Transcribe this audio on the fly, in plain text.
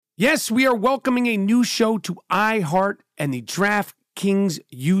Yes, we are welcoming a new show to iHeart and the DraftKings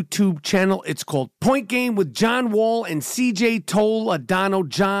YouTube channel. It's called Point Game with John Wall and CJ Toledano.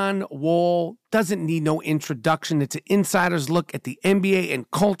 John Wall doesn't need no introduction. It's an insider's look at the NBA and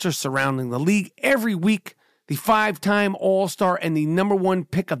culture surrounding the league. Every week, the five-time All-Star and the number one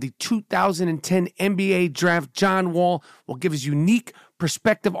pick of the 2010 NBA Draft, John Wall, will give his unique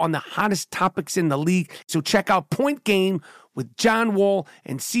perspective on the hottest topics in the league. So check out Point Game with John Wall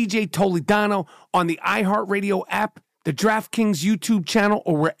and CJ Toledano on the iHeartRadio app, the DraftKings YouTube channel,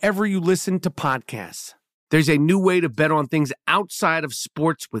 or wherever you listen to podcasts. There's a new way to bet on things outside of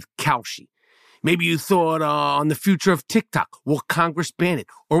sports with Kalshi. Maybe you thought on the future of TikTok. Will Congress ban it?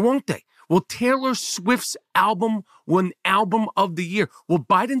 Or won't they? Will Taylor Swift's album win Album of the Year? Will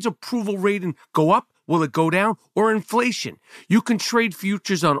Biden's approval rating go up? Will it go down? Or inflation? You can trade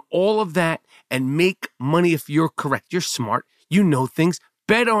futures on all of that and make money if you're correct. You're smart. You know things.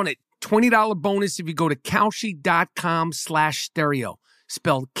 Bet on it. $20 bonus if you go to Kalshi.com/stereo.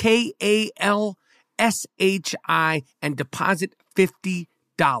 Spelled Kalshi and deposit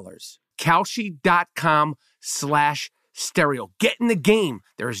 $50. Kalshi.com/stereo. Get in the game.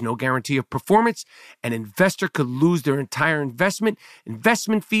 There is no guarantee of performance. An investor could lose their entire investment.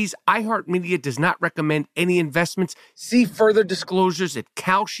 Investment fees. iHeartMedia does not recommend any investments. See further disclosures at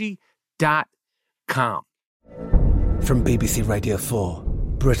Kalshi.com. From BBC Radio 4,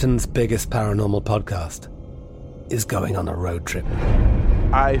 Britain's biggest paranormal podcast is going on a road trip.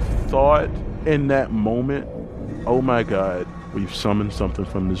 I thought in that moment, oh my God, we've summoned something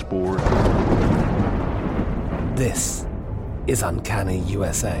from this board. This is Uncanny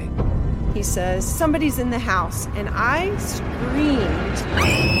USA. He says, somebody's in the house, and I screamed.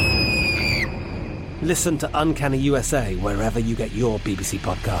 Listen to Uncanny USA wherever you get your BBC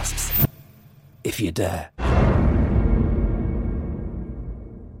podcasts, if you dare.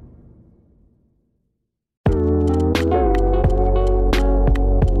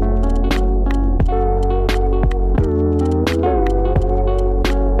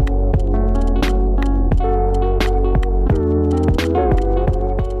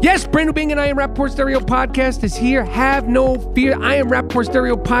 Yes, Brandon Bing and I Am Rappaport Stereo Podcast is here. Have no fear. I Am Rappaport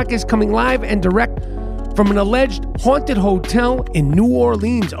Stereo Podcast coming live and direct from an alleged haunted hotel in New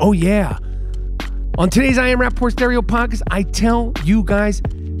Orleans. Oh, yeah. On today's I Am Rappaport Stereo Podcast, I tell you guys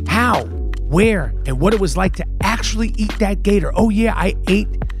how, where, and what it was like to actually eat that gator. Oh, yeah, I ate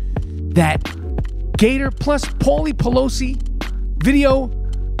that gator plus Paulie Pelosi video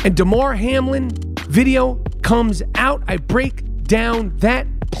and Damar Hamlin video comes out. I break down that.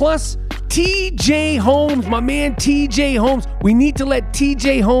 Plus, TJ Holmes, my man TJ Holmes. We need to let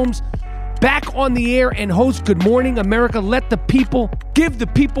TJ Holmes back on the air and host Good Morning America. Let the people, give the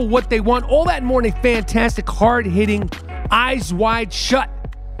people what they want. All that and more in a fantastic, hard-hitting, eyes wide shut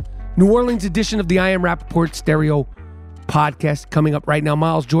New Orleans edition of the I Am Rappaport Stereo Podcast coming up right now.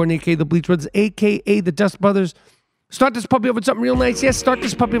 Miles Jordan, a.k.a. the Bleach Brothers, a.k.a. the Dust Brothers. Start this puppy up with something real nice. Yes, start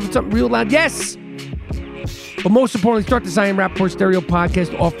this puppy up with something real loud. Yes! But most importantly, start this I Am Rappaport Stereo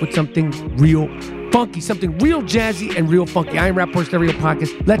Podcast off with something real funky, something real jazzy and real funky. I Am Rappaport Stereo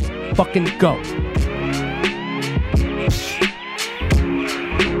Podcast. Let's fucking go.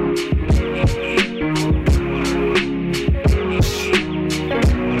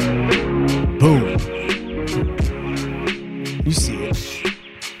 Boom. You see it.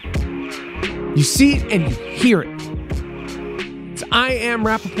 You see it and you hear it. I Am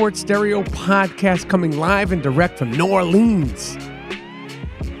Rappaport Stereo Podcast coming live and direct from New Orleans.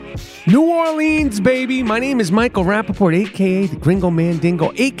 New Orleans, baby. My name is Michael Rappaport, a.k.a. the Gringo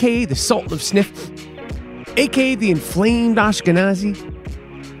Mandingo, a.k.a. the Sultan of Sniff, a.k.a. the Inflamed Ashkenazi,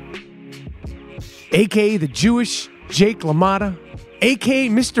 a.k.a. the Jewish Jake LaMotta, a.k.a.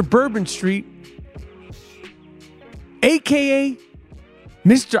 Mr. Bourbon Street, a.k.a.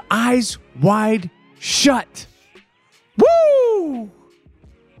 Mr. Eyes Wide Shut. Woo!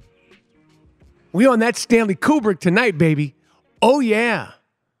 We on that Stanley Kubrick tonight, baby. Oh, yeah.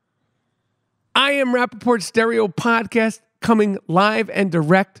 I Am Rappaport Stereo Podcast coming live and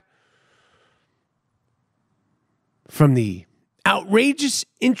direct from the outrageous,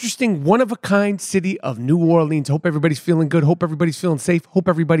 interesting, one-of-a-kind city of New Orleans. Hope everybody's feeling good. Hope everybody's feeling safe. Hope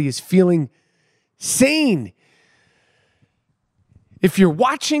everybody is feeling sane. If you're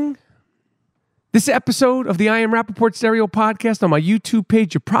watching this episode of the I Am Rappaport Stereo Podcast on my YouTube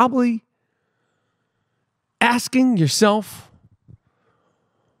page, you're probably asking yourself,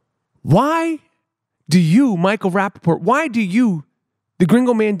 why do you, Michael Rappaport, why do you, the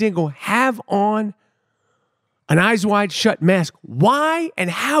Gringo Mandingo, have on an Eyes Wide Shut mask? Why and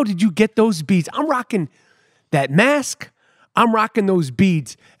how did you get those beads? I'm rocking that mask. I'm rocking those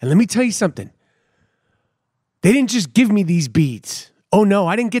beads. And let me tell you something. They didn't just give me these beads. Oh, no,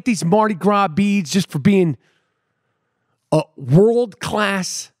 I didn't get these Mardi Gras beads just for being a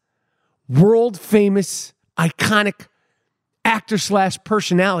world-class, world-famous, iconic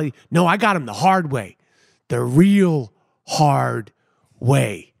actor/personality. No, I got them the hard way. The real hard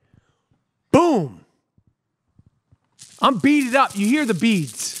way. Boom. I'm beaded up. You hear the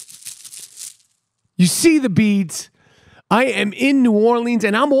beads. You see the beads. I am in New Orleans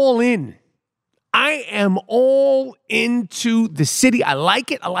and I'm all in. I am all into the city. I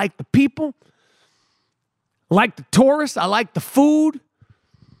like it. I like the people. I like the tourists. I like the food.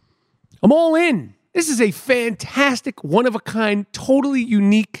 I'm all in. This is a fantastic, one-of-a-kind, totally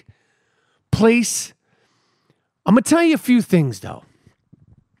unique place. I'm going to tell you a few things, though.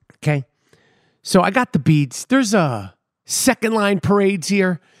 Okay? So I got the beads. There's second-line parades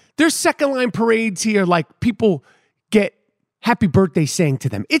here. There's second-line parades here like people get happy birthday saying to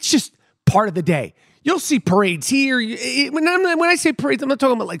them. It's just part of the day. You'll see parades here. When I say parades, I'm not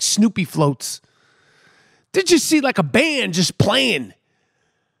talking about like Snoopy floats. Did you see like a band just playing?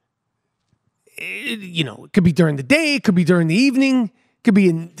 It could be during the day. It could be during the evening. It could be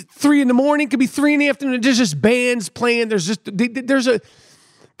in 3 a.m. It could be 3 p.m. There's just bands playing. They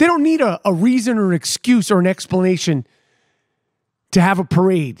don't need a reason or an excuse or an explanation to have a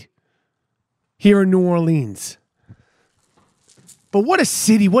parade here in New Orleans. But what a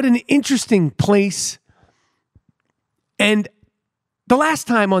city. What an interesting place. And the last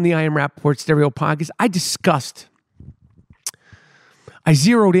time on the I Am Rapaport Stereo podcast, I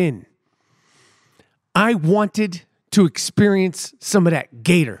zeroed in. I wanted to experience some of that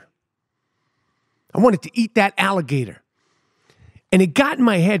gator. I wanted to eat that alligator. And it got in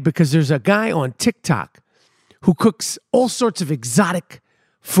my head because there's a guy on TikTok who cooks all sorts of exotic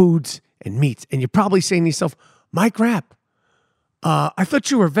foods and meats. And you're probably saying to yourself, Mike Rapp, I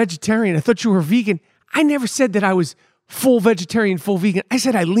thought you were vegetarian. I thought you were vegan. I never said that I was full vegetarian, full vegan. I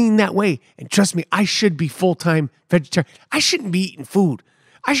said I lean that way. And trust me, I should be full-time vegetarian. I shouldn't be eating food.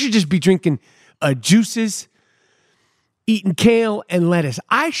 I should just be drinking juices, eating kale and lettuce.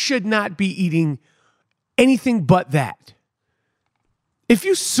 I should not be eating anything but that. If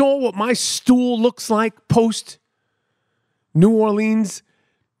you saw what my stool looks like post New Orleans,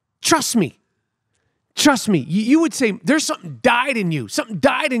 trust me, you would say there's something died in you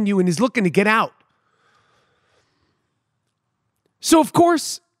and is looking to get out. So of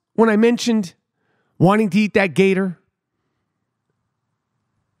course, when I mentioned wanting to eat that gator,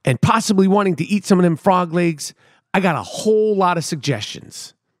 and possibly wanting to eat some of them frog legs, I got a whole lot of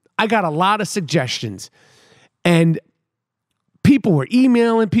suggestions. And people were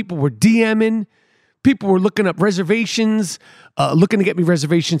emailing, people were DMing, people were looking up reservations, looking to get me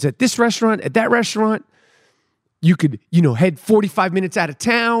reservations at this restaurant, at that restaurant. You could, head 45 minutes out of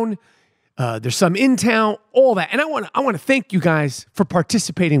town. There's some in town, all that. And I want to thank you guys for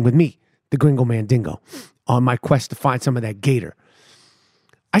participating with me, the Gringo Mandingo, on my quest to find some of that gator.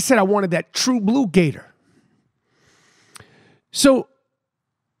 I said I wanted that true blue gator. So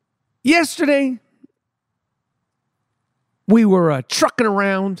yesterday, we were trucking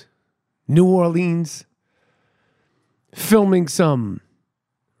around New Orleans, filming some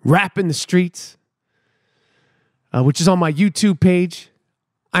Rap in the Streets, which is on my YouTube page.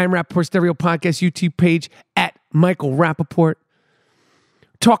 I Am Rapaport Stereo Podcast YouTube page at Michael Rapaport.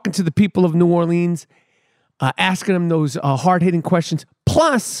 Talking to the people of New Orleans, asking them those hard-hitting questions.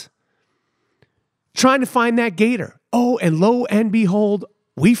 Plus, trying to find that gator. Oh, and lo and behold,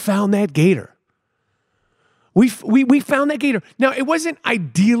 we found that gator. We found that gator. Now, it wasn't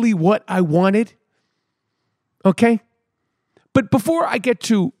ideally what I wanted, okay? But before I get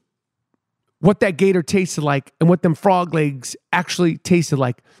to what that gator tasted like and what them frog legs actually tasted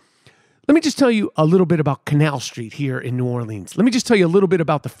like, let me just tell you a little bit about Canal Street here in New Orleans. Let me just tell you a little bit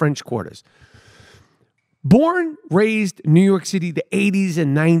about the French Quarters. Born, raised New York City, the 80s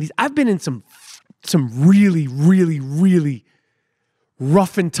and 90s. I've been in some really, really, really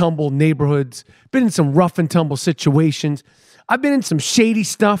rough and tumble neighborhoods. Been in some rough and tumble situations. I've been in some shady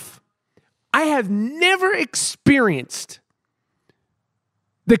stuff. I have never experienced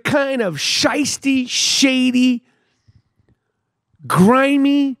the kind of shisty, shady,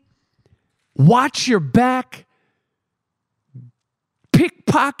 grimy, watch your back,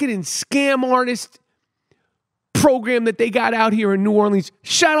 pickpocket and scam artist program that they got out here in New Orleans.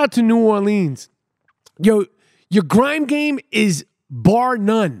 Shout out to New Orleans. Yo, your grime game is bar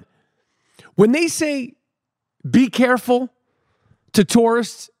none. When they say be careful to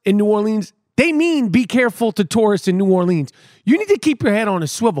tourists in New Orleans, They mean be careful to tourists in New Orleans. You need to keep your head on a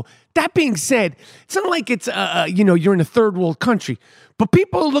swivel. That being said, it's not like it's, you're in a third world country, but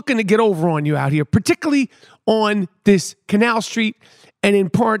people are looking to get over on you out here, particularly on this Canal Street and in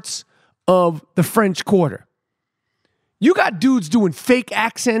parts of the French Quarter. You got dudes doing fake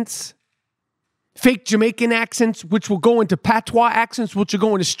accents, fake Jamaican accents, which will go into patois accents, which will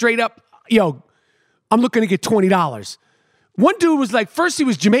go into straight up, yo, I'm looking to get $20. One dude was like, first he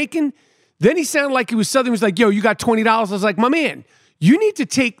was Jamaican, then he sounded like he was Southern. He was like, yo, you got $20? I was like, my man, you need to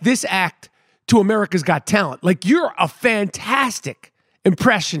take this act to America's Got Talent. Like, you're a fantastic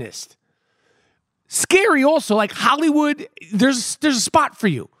impressionist. Scary also, like Hollywood, there's a spot for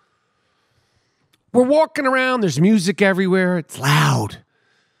you. We're walking around, there's music everywhere, it's loud.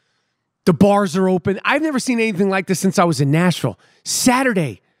 The bars are open. I've never seen anything like this since I was in Nashville.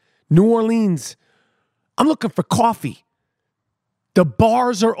 Saturday, New Orleans, I'm looking for coffee. The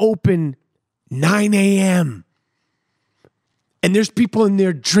bars are open 9 a.m. And there's people in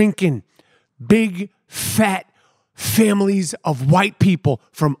there drinking. Big, fat families of white people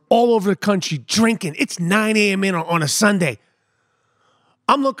from all over the country drinking. It's 9 a.m. on a Sunday.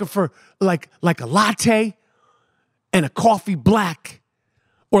 I'm looking for like a latte and a coffee black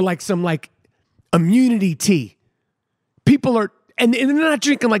or like some like immunity tea. People are, and they're not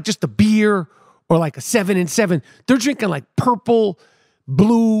drinking like just a beer or like a 7 and 7. They're drinking like purple,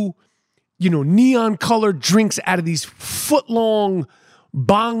 blue, neon colored drinks out of these foot-long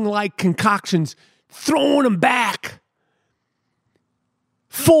bong-like concoctions, throwing them back.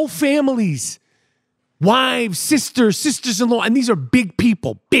 Full families, wives, sisters-in-law, and these are big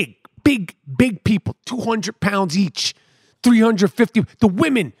people, big people, 200 pounds each, 350. The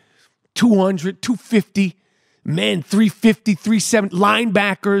women, 200, 250. Men, 350, 370.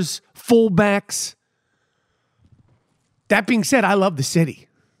 Linebackers, fullbacks. That being said, I love the city.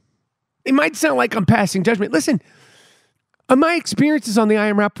 It might sound like I'm passing judgment. Listen, on my experiences on the I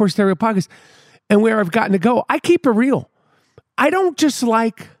Am Rapaport Stereo podcast and where I've gotten to go, I keep it real. I don't just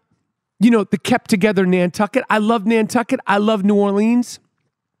like, the kept together Nantucket. I love Nantucket. I love New Orleans.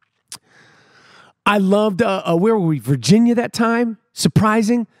 I loved, where were we? Virginia that time.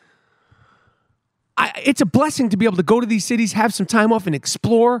 Surprising. It's a blessing to be able to go to these cities, have some time off and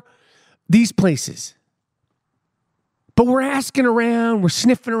explore these places. But we're asking around, we're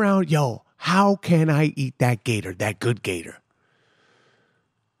sniffing around, yo, how can I eat that gator, that good gator?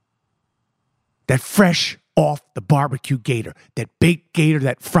 That fresh off the barbecue gator, that baked gator,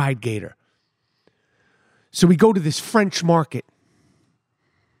 that fried gator. So we go to this French market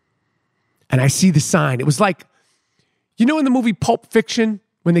and I see the sign. It was like, in the movie Pulp Fiction,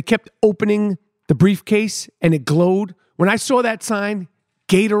 when they kept opening the briefcase and it glowed? When I saw that sign,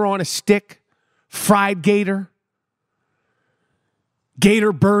 gator on a stick, fried gator,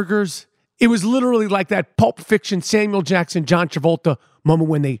 gator burgers, it was literally like that Pulp Fiction, Samuel Jackson, John Travolta moment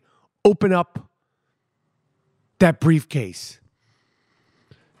when they open up that briefcase.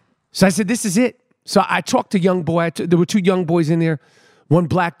 So I said, this is it. So I talked to young boy. There were two young boys in there. One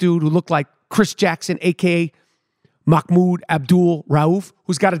black dude who looked like Chris Jackson, a.k.a. Mahmoud Abdul Rauf,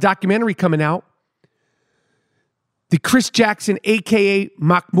 who's got a documentary coming out. The Chris Jackson, a.k.a.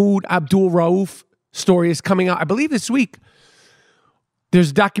 Mahmoud Abdul Rauf story is coming out, I believe, this week.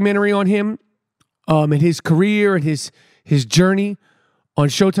 There's a documentary on him and his career and his journey on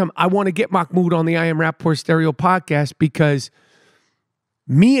Showtime. I want to get Mahmoud on the I Am Rapaport Stereo podcast because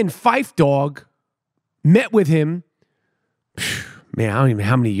me and Phife Dawg met with him. Man, I don't even know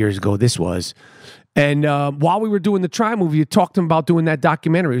how many years ago this was. And while we were doing the Try movie, you talked to him about doing that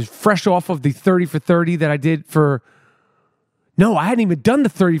documentary. It was fresh off of the 30 for 30 that I did for... No, I hadn't even done the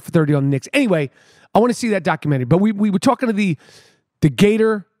 30 for 30 on the Knicks. Anyway, I want to see that documentary. But we were talking to the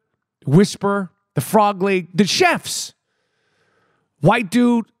Gator, Whisper, the Frog Leg, the chefs. White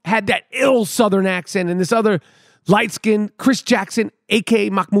dude had that ill Southern accent, and this other light-skinned Chris Jackson,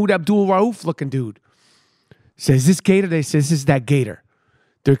 a.k.a. Mahmoud Abdul Rauf looking dude. Says this gator, they say this is that gator.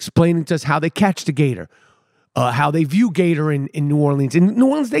 They're explaining to us how they catch the gator, how they view gator in New Orleans. In New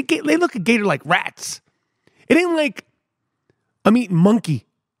Orleans, they look at gator like rats. It ain't like I'm eating monkey.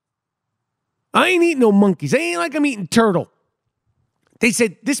 I ain't eating no monkeys. It ain't like I'm eating turtle. They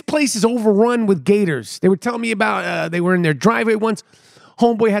said this place is overrun with gators. They were telling me about, they were in their driveway once.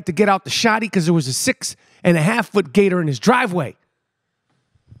 Homeboy had to get out the shotty because there was a 6.5-foot gator in his driveway.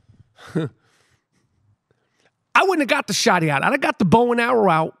 I wouldn't have got the shotty out. I'd have got the bow and arrow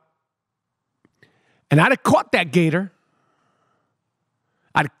out. And I'd have caught that gator.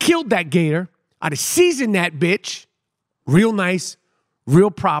 I'd have killed that gator. I'd have seasoned that bitch. Real nice,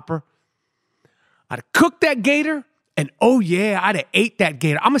 real proper. I'd have cooked that gator. And oh yeah, I'd have ate that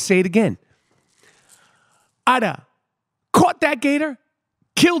gator. I'm going to say it again. I'd have caught that gator,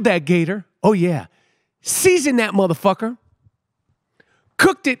 killed that gator. Oh, yeah. Seasoned that motherfucker.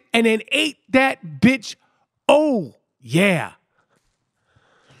 Cooked it and then ate that bitch. Oh, yeah.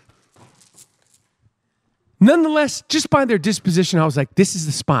 Nonetheless, just by their disposition, I was like, this is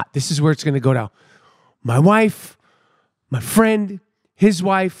the spot. This is where it's going to go down. My wife, my friend, his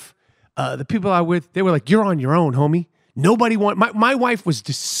wife, the people I was with, they were like, you're on your own, homie. Nobody my wife was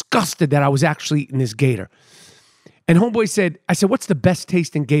disgusted that I was actually eating this gator. And homeboy said, I said, what's the best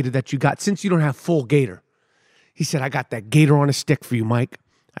tasting gator that you got since you don't have full gator? He said, I got that gator on a stick for you, Mike.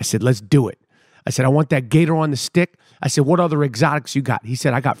 I said, let's do it. I said, I want that gator on the stick. I said, what other exotics you got? He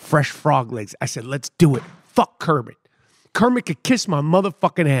said, I got fresh frog legs. I said, let's do it. Fuck Kermit. Kermit could kiss my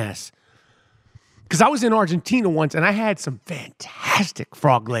motherfucking ass. Because I was in Argentina once and I had some fantastic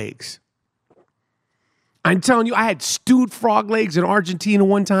frog legs. I'm telling you, I had stewed frog legs in Argentina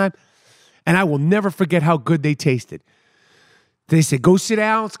one time and I will never forget how good they tasted. They said, go sit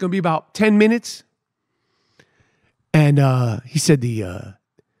down. It's going to be about 10 minutes. And he said, the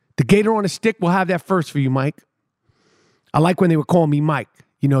gator on a stick, we'll have that first for you, Mike. I like when they were calling me Mike.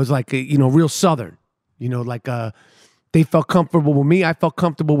 You know, it's like, real Southern. You know, like they felt comfortable with me. I felt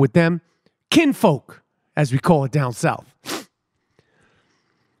comfortable with them. Kinfolk, as we call it down south.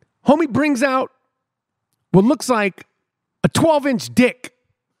 Homie brings out what looks like a 12-inch dick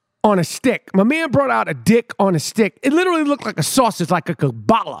on a stick. My man brought out a dick on a stick. It literally looked like a sausage, like a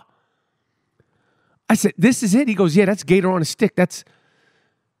kabbalah. I said, this is it? He goes, yeah, that's gator on a stick. That's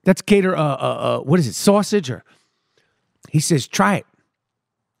gator, what is it, sausage? Or he says, try it.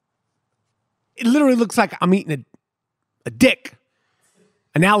 It literally looks like I'm eating a dick,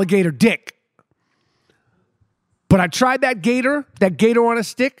 an alligator dick. But I tried that gator on a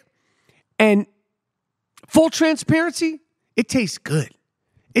stick, and full transparency, it tastes good.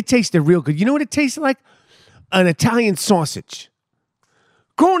 It tasted real good. You know what it tasted like? An Italian sausage.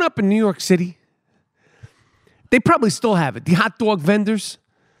 Growing up in New York City, they probably still have it. The hot dog vendors,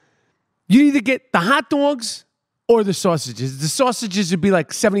 you either get the hot dogs or the sausages. The sausages would be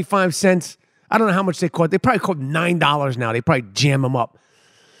like 75 cents. I don't know how much they cost. They probably cost $9 now. They probably jam them up.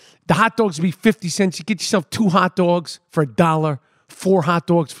 The hot dogs would be 50 cents. You get yourself 2 hot dogs for $1, 4 hot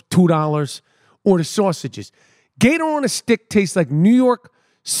dogs for $2, or the sausages. Gator on a stick tastes like New York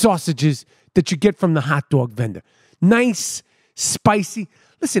sausages that you get from the hot dog vendor. Nice, spicy.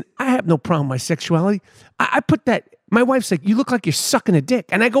 Listen, I have no problem with my sexuality. I put that, my wife's like, you look like you're sucking a dick.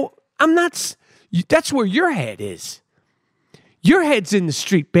 And I go, I'm not, that's where your head is. Your head's in the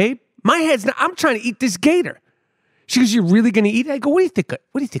street, babe. My head's not, I'm trying to eat this gator. She goes, you're really going to eat it? I go, what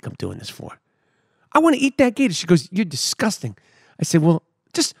do you think I'm doing this for? I want to eat that gator. She goes, you're disgusting. I said, well,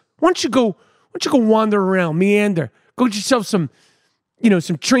 just, why don't you go wander around, meander, go get yourself some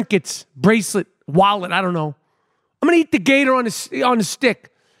trinkets, bracelet, wallet, I don't know. I'm going to eat the gator on the stick.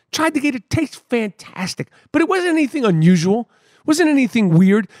 Tried the gator, tastes fantastic. But it wasn't anything unusual. It wasn't anything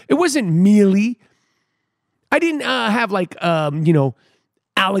weird. It wasn't mealy. I didn't have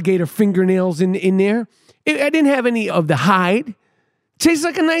alligator fingernails in there. I didn't have any of the hide. It tastes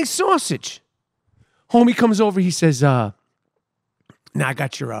like a nice sausage. Homie comes over. He says, now I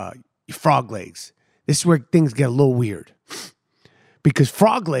got your frog legs. This is where things get a little weird. Because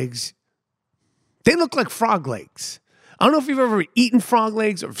frog legs, they look like frog legs. I don't know if you've ever eaten frog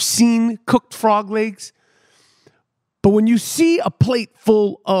legs or seen cooked frog legs. But when you see a plate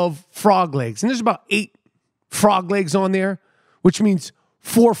full of frog legs, and there's about 8 frog legs on there, which means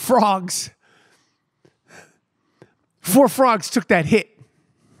 4 frogs. 4 frogs took that hit.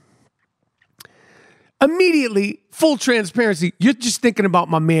 Immediately, full transparency, you're just thinking about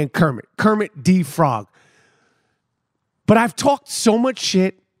my man Kermit D. Frog. But I've talked so much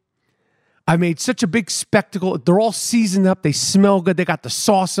shit. I made such a big spectacle. They're all seasoned up. They smell good. They got the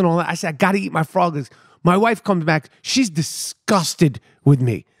sauce and all that. I said, I got to eat my frog legs. My wife comes back. She's disgusted with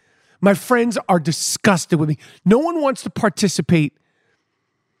me. My friends are disgusted with me. No one wants to participate.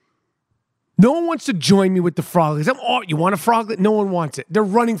 No one wants to join me with the frog legs. You want a frog leg? No one wants it. They're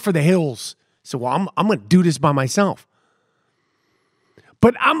running for the hills. So, well, I'm going to do this by myself.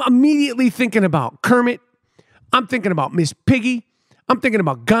 But I'm immediately thinking about Kermit. I'm thinking about Miss Piggy. I'm thinking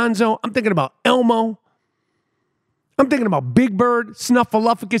about Gonzo. I'm thinking about Elmo. I'm thinking about Big Bird,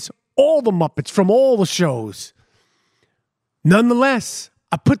 Snuffleupagus, all the Muppets from all the shows. Nonetheless,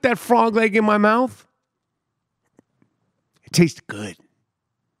 I put that frog leg in my mouth. It tastes good.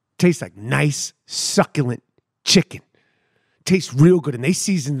 It tastes like nice, succulent chicken. It tastes real good, and they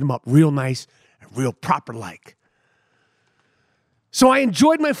seasoned them up real nice and real proper-like. So I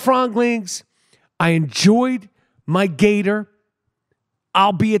enjoyed my frog legs. I enjoyed my gator.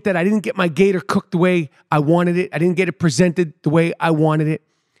 albeit that I didn't get my gator cooked the way I wanted it. I didn't get it presented the way I wanted it.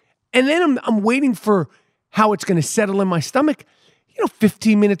 And then I'm waiting for how it's going to settle in my stomach.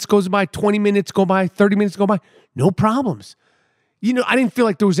 15 minutes goes by, 20 minutes go by, 30 minutes go by. No problems. I didn't feel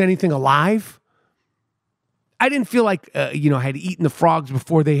like there was anything alive. I didn't feel like, I had eaten the frogs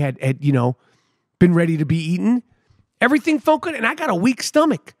before they had been ready to be eaten. Everything felt good, and I got a weak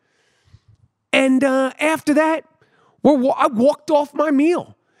stomach. And after that, I walked off my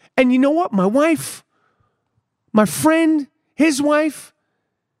meal. And you know what? My wife, my friend, his wife,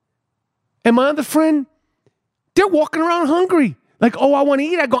 and my other friend, they're walking around hungry. Like, oh, I want to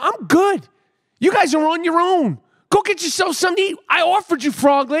eat. I go, I'm good. You guys are on your own. Go get yourself something to eat. I offered you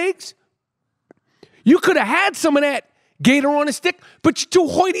frog legs. You could have had some of that gator on a stick, but you're too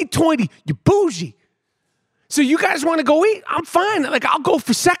hoity-toity. You're bougie. So you guys want to go eat? I'm fine. Like, I'll go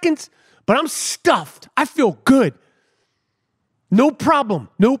for seconds, but I'm stuffed. I feel good. No problem.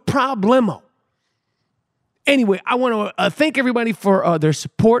 No problemo. Anyway, I want to thank everybody for their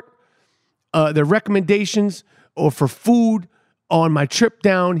support, their recommendations, or for food on my trip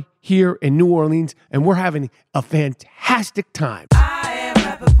down here in New Orleans, and we're having a fantastic time. I Am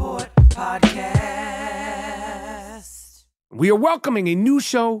Rappaport Podcast. We are welcoming a new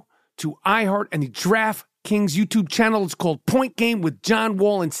show to iHeart and the DraftKings YouTube channel. It's called Point Game with John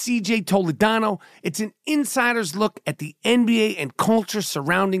Wall and CJ Toledano. It's an insider's look at the NBA and culture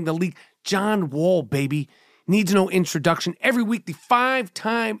surrounding the league. John Wall, baby. Needs no introduction. Every week, the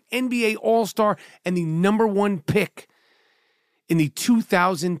 5-time NBA All-Star and the #1 pick in the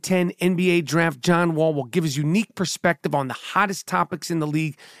 2010 NBA Draft, John Wall will give his unique perspective on the hottest topics in the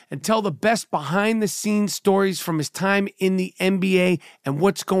league and tell the best behind-the-scenes stories from his time in the NBA and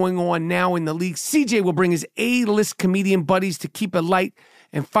what's going on now in the league. CJ will bring his A-list comedian buddies to keep it light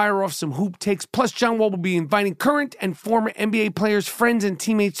and fire off some hoop takes. Plus, John Wall will be inviting current and former NBA players, friends, and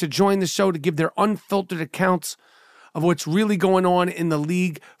teammates to join the show to give their unfiltered accounts of what's really going on in the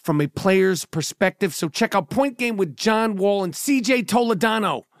league from a player's perspective. So check out Point Game with John Wall and CJ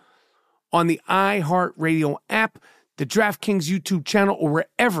Toledano on the iHeartRadio app, the DraftKings YouTube channel, or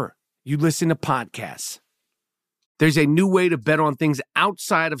wherever you listen to podcasts. There's a new way to bet on things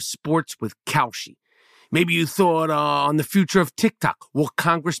outside of sports with Kalshi. Maybe you thought on the future of TikTok. Will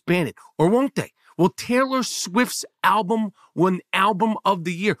Congress ban it? Or won't they? Will Taylor Swift's album win Album of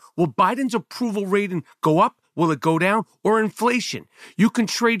the Year? Will Biden's approval rating go up? Will it go down? Or inflation? You can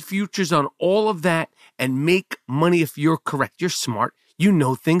trade futures on all of that and make money if you're correct. You're smart. You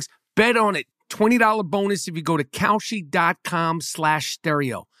know things. Bet on it. $20 bonus if you go to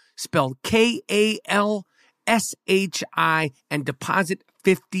Kalshi.com/stereo. Spelled Kalshi and deposit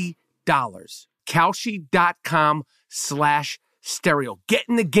 $50. Kalshi.com/stereo. Get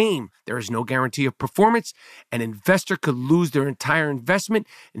in the game. There is no guarantee of performance. An investor could lose their entire investment.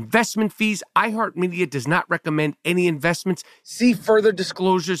 Investment fees. iHeartMedia does not recommend any investments. See further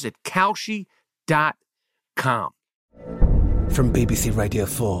disclosures at Kalshi.com. From BBC Radio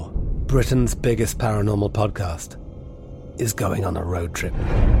 4, Britain's biggest paranormal podcast is going on a road trip.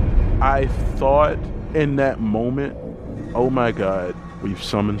 I thought in that moment, oh my God, we've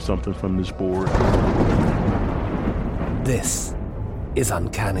summoned something from this board. This is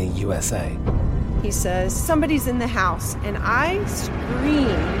Uncanny USA. He says, somebody's in the house, and I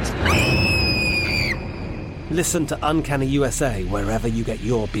screamed. Listen to Uncanny USA wherever you get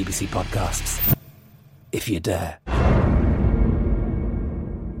your BBC podcasts, if you dare.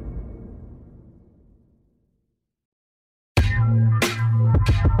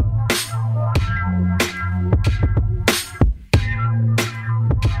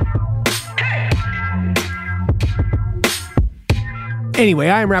 Anyway,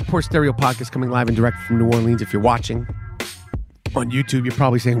 I Am Rappaport Stereo Podcast coming live and direct from New Orleans. If you're watching on YouTube, you're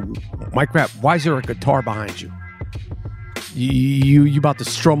probably saying, Mike Rapp, why is there a guitar behind you? You about to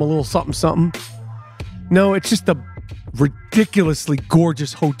strum a little something, something? No, it's just a ridiculously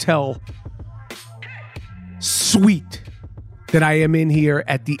gorgeous hotel suite that I am in here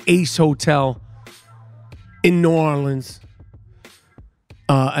at the Ace Hotel in New Orleans.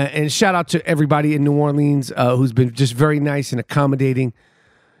 And shout out to everybody in New Orleans who's been just very nice and accommodating.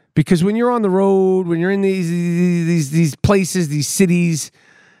 Because when you're on the road, when you're in these places, these cities,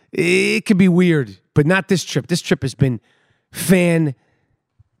 it can be weird. But not this trip. This trip has been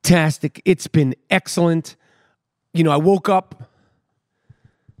fantastic. It's been excellent. You know, I woke up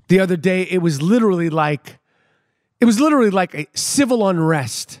the other day. It was literally like a civil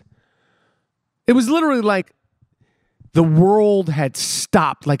unrest. It was literally like the world had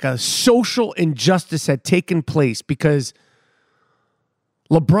stopped, like a social injustice had taken place because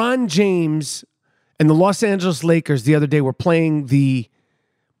LeBron James and the Los Angeles Lakers the other day were playing the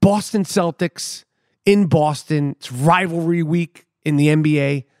Boston Celtics in Boston. It's rivalry week in the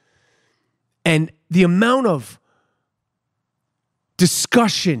NBA. And the amount of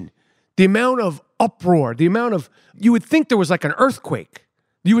discussion, the amount of uproar, you would think there was like an earthquake.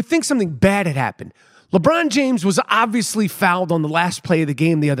 You would think something bad had happened. LeBron James was obviously fouled on the last play of the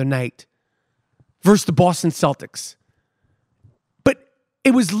game the other night versus the Boston Celtics. But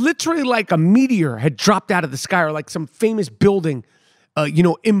it was literally like a meteor had dropped out of the sky, or like some famous building,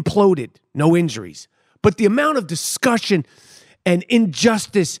 imploded. No injuries. But the amount of discussion and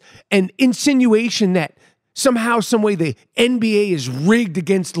injustice and insinuation that somehow, some way the NBA is rigged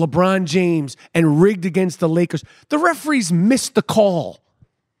against LeBron James and rigged against the Lakers. The referees missed the call.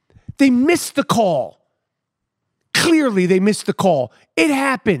 They missed the call. Clearly, they missed the call. It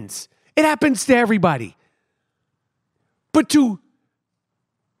happens. It happens to everybody. But to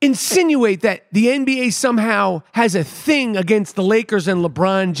insinuate that the NBA somehow has a thing against the Lakers and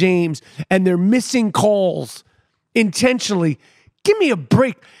LeBron James and they're missing calls intentionally, give me a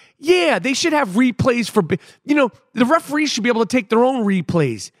break. Yeah, they should have replays for, the referees should be able to take their own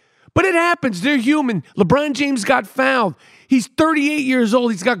replays. But it happens. They're human. LeBron James got fouled. He's 38 years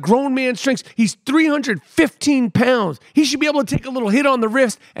old. He's got grown man strength. He's 315 pounds. He should be able to take a little hit on the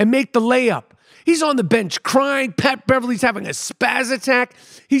wrist and make the layup. He's on the bench crying. Pat Beverly's having a spaz attack.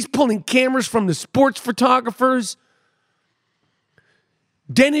 He's pulling cameras from the sports photographers.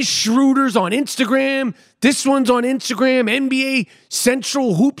 Dennis Schroeder's on Instagram. This one's on Instagram. NBA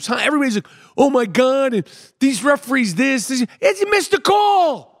Central Hoops. Everybody's like, oh my God, and these referees this. He missed a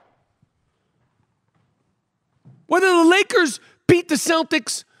call. Whether the Lakers beat the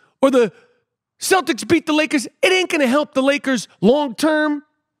Celtics or the Celtics beat the Lakers, it ain't going to help the Lakers long term.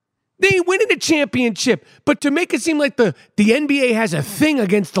 They ain't winning a championship. But to make it seem like the NBA has a thing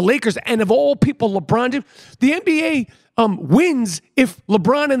against the Lakers, and of all people, LeBron did, the NBA wins if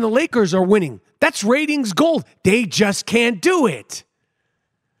LeBron and the Lakers are winning. That's ratings gold. They just can't do it.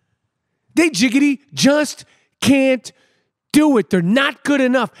 They just can't do it. They're not good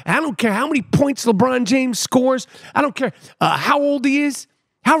enough. I don't care how many points LeBron James scores. I don't care how old he is,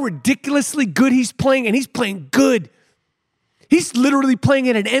 how ridiculously good he's playing, and he's playing good. He's literally playing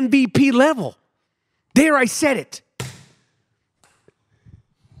at an MVP level. There, I said it.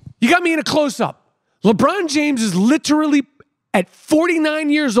 You got me in a close-up. LeBron James is literally at 49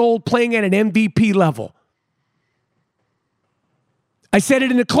 years old playing at an MVP level. I said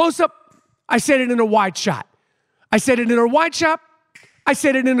it in a close-up. I said it in a wide shot. I said it in a wide shot. I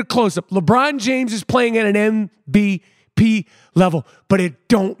said it in a close-up. LeBron James is playing at an MVP level, but it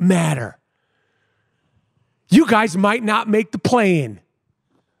don't matter. You guys might not make the play-in.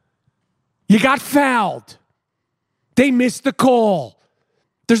 You got fouled. They missed the call.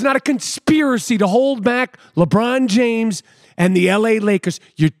 There's not a conspiracy to hold back LeBron James and the LA Lakers.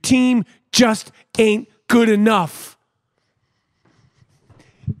 Your team just ain't good enough.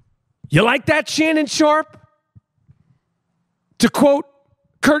 You like that, Shannon Sharp? To quote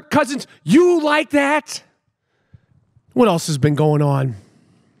Kirk Cousins, you like that? What else has been going on?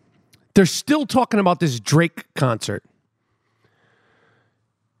 They're still talking about this Drake concert.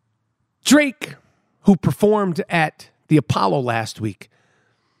 Drake, who performed at the Apollo last week.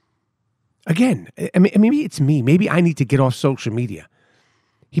 Again, I mean, maybe it's me. Maybe I need to get off social media.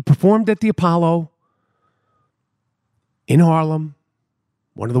 He performed at the Apollo in Harlem,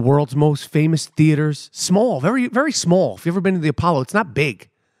 one of the world's most famous theaters. Small, very, very small. If you've ever been to the Apollo, it's not big.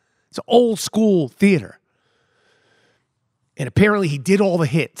 It's an old school theater. And apparently he did all the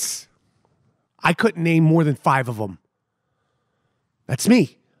hits. I couldn't name more than 5 of them. That's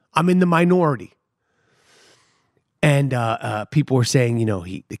me. I'm in the minority. And people were saying,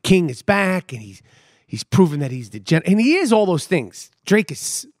 the king is back, and he's proven that he's the and he is all those things. Drake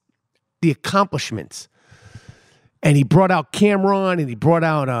is the accomplishments. And he brought out Cameron, and he brought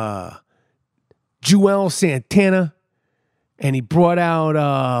out Joel Santana, and he brought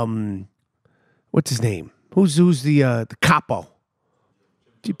out what's his name? Who's the capo?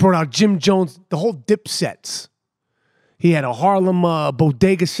 He brought out Jim Jones, the whole Dipsets. He had a Harlem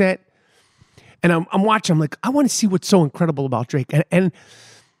bodega set. And I'm watching, I'm like, I want to see what's so incredible about Drake. And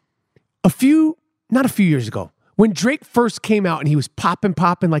not a few years ago, when Drake first came out and he was popping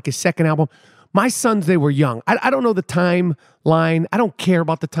like his second album, my sons, they were young. I don't know the timeline. I don't care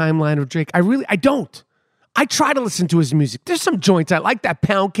about the timeline of Drake. I don't. I try to listen to his music. There's some joints. I like that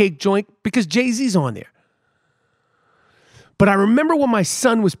Pound Cake joint because Jay-Z's on there. But I remember when my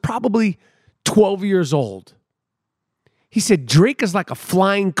son was probably 12 years old, he said, Drake is like a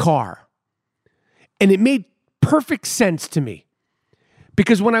flying car. And it made perfect sense to me.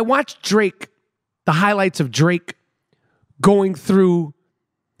 Because when I watched Drake, the highlights of Drake going through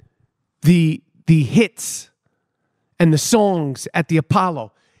the hits and the songs at the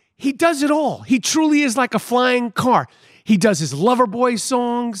Apollo. He does it all. He truly is like a flying car. He does his Loverboy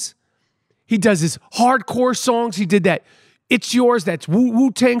songs. He does his hardcore songs. He did that It's Yours, that's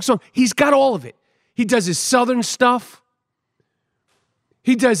Wu-Tang song. He's got all of it. He does his Southern stuff.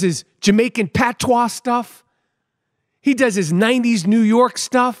 He does his Jamaican patois stuff. He does his 90s New York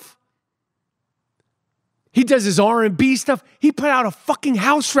stuff. He does his R&B stuff. He put out a fucking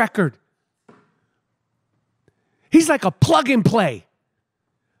house record. He's like a plug and play.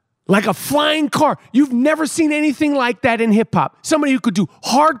 Like a flying car. You've never seen anything like that in hip-hop. Somebody who could do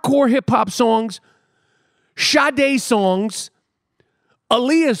hardcore hip-hop songs, Sade songs,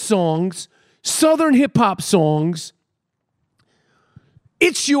 Aaliyah songs, Southern hip-hop songs,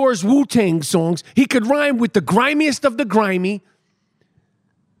 It's Yours Wu-Tang songs. He could rhyme with the grimiest of the grimy,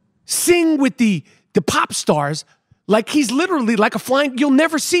 sing with the pop stars. Like he's literally like a flying, you'll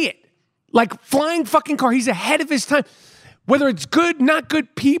never see it. Like flying fucking car. He's ahead of his time. Whether it's good, not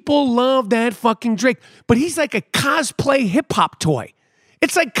good, people love that fucking Drake. But he's like a cosplay hip-hop toy.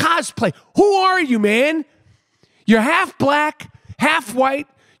 It's like cosplay. Who are you, man? You're half black, half white.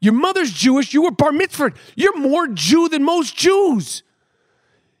 Your mother's Jewish. You were bar mitzvahed. You're more Jew than most Jews.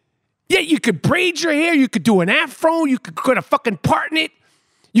 Yeah, you could braid your hair. You could do an afro. You could put a fucking part in it.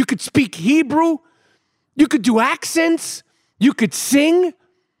 You could speak Hebrew. You could do accents. You could sing.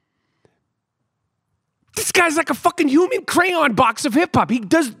 This guy's like a fucking human crayon box of hip-hop. He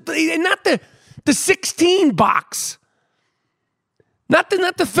does, not the 16 box. Not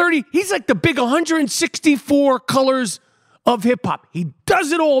the 30. He's like the big 164 colors of hip-hop. He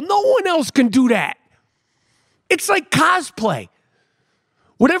does it all. No one else can do that. It's like cosplay.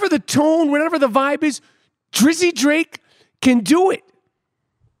 Whatever the tone, whatever the vibe is, Drizzy Drake can do it.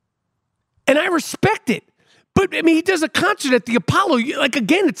 And I respect it. But, I mean, he does a concert at the Apollo. Like,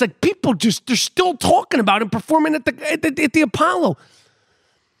 again, it's like people just, they're still talking about him performing at the Apollo.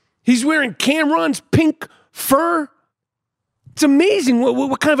 He's wearing Cameron's pink fur. It's amazing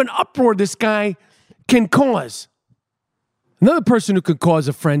what kind of an uproar this guy can cause. Another person who could cause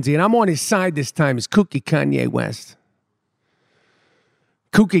a frenzy, and I'm on his side this time, is Kooky Kanye West.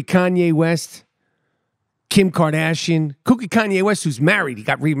 Kooky Kanye West, Kim Kardashian. Kooky Kanye West, who's married, he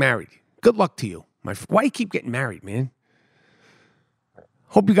got remarried. Good luck to you. Why you keep getting married, man?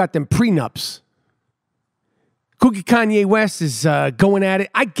 Hope you got them prenups. Kooky Kanye West is going at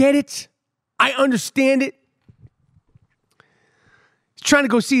it. I get it. I understand it. He's trying to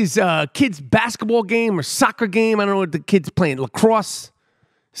go see his kid's basketball game or soccer game. I don't know what the kid's playing. Lacrosse,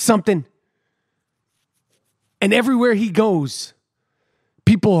 something. And everywhere he goes,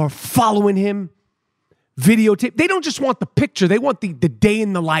 people are following him. Videotape. They don't just want the picture. They want the day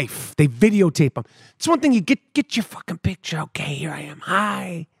in the life. They videotape them. It's one thing you get your fucking picture. Okay, here I am.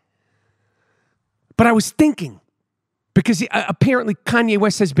 Hi. But I was thinking, because apparently Kanye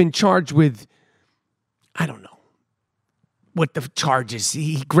West has been charged with, I don't know what the charge is.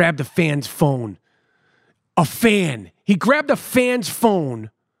 He grabbed a fan's phone. A fan. He grabbed a fan's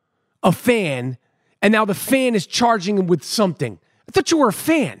phone. A fan. And now the fan is charging him with something. I thought you were a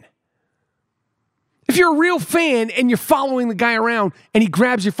fan. If you're a real fan and you're following the guy around and he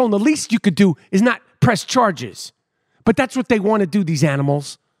grabs your phone, the least you could do is not press charges. But that's what they want to do, these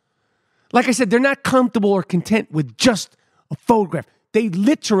animals. Like I said, they're not comfortable or content with just a photograph. They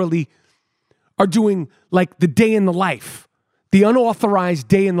literally are doing like the day in the life, the unauthorized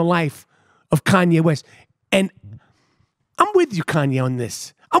day in the life of Kanye West. And I'm with you, Kanye, on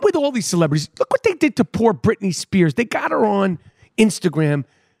this. I'm with all these celebrities. Look what they did to poor Britney Spears. They got her on Instagram.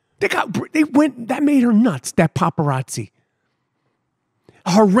 That made her nuts, that paparazzi.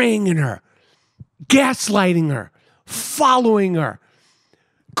 Haranguing her, gaslighting her, following her,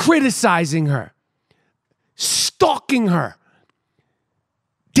 criticizing her, stalking her.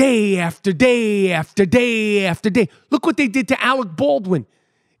 Day after day after day after day. Look what they did to Alec Baldwin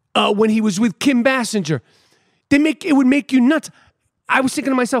when he was with Kim Basinger. It would make you nuts. I was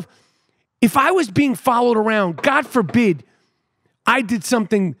thinking to myself, if I was being followed around, God forbid, I did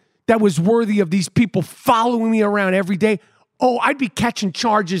something that was worthy of these people following me around every day, I'd be catching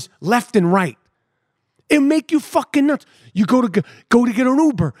charges left and right. It'll make you fucking nuts. You go to get an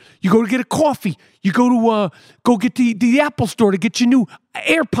Uber. You go to get a coffee. You go to get to the Apple store to get your new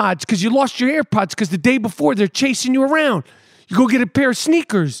AirPods because you lost your AirPods because the day before they're chasing you around. You go get a pair of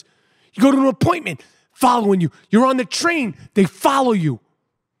sneakers. You go to an appointment, following you. You're on the train, they follow you.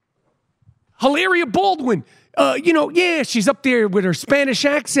 Hilaria Baldwin. She's up there with her Spanish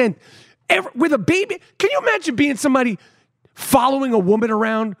accent, with a baby. Can you imagine being somebody following a woman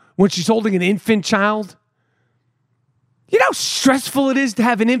around when she's holding an infant child? You know how stressful it is to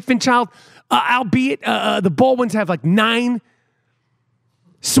have an infant child, albeit the Baldwins have like 9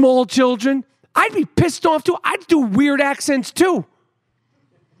 small children. I'd be pissed off too. I'd do weird accents too.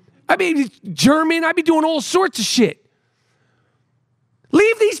 I mean, German, I'd be doing all sorts of shit.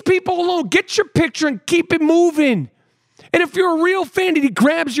 Leave these people alone. Get your picture and keep it moving. And if you're a real fan and he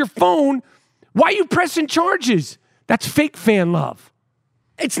grabs your phone, why are you pressing charges? That's fake fan love.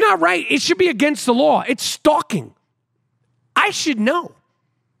 It's not right. It should be against the law. It's stalking. I should know.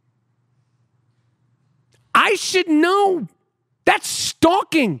 I should know. That's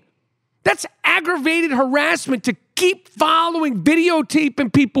stalking. That's aggravated harassment to keep following,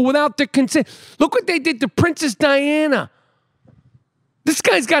 videotaping people without their consent. Look what they did to Princess Diana. This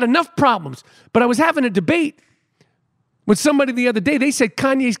guy's got enough problems. But I was having a debate with somebody the other day. They said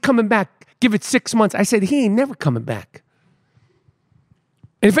Kanye's coming back. Give it 6 months. I said, he ain't never coming back.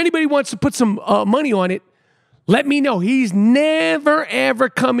 And if anybody wants to put some money on it, let me know. He's never, ever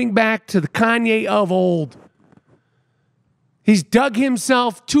coming back to the Kanye of old. He's dug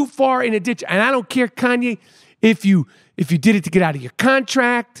himself too far in a ditch. And I don't care, Kanye, if you did it to get out of your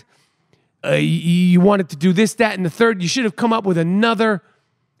contract, you wanted to do this, that, and the third, you should have come up with another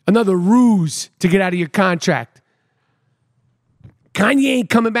ruse to get out of your contract. Kanye ain't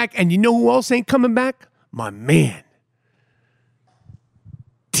coming back. And you know who else ain't coming back? My man,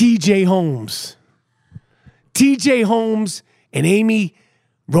 TJ Holmes. TJ Holmes and Amy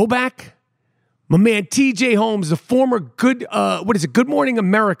Robach. My man TJ Holmes, the former Good Morning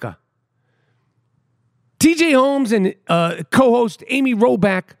America. TJ Holmes and co-host Amy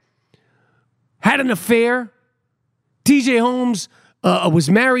Robach had an affair. TJ Holmes was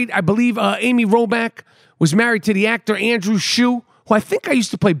married. I believe Amy Robach was married to the actor Andrew Shue, who I think I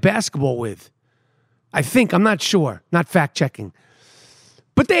used to play basketball with. I'm not sure, not fact-checking.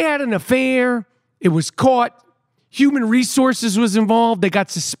 But they had an affair. It was caught. Human Resources was involved. They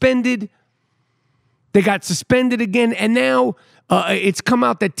got suspended. They got suspended again. And now it's come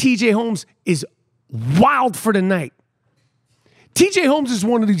out that TJ Holmes is wild for the night. TJ Holmes is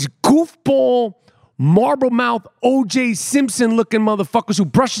one of these goofball, marble-mouth, O.J. Simpson-looking motherfuckers who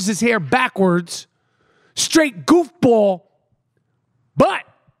brushes his hair backwards. Straight goofball. But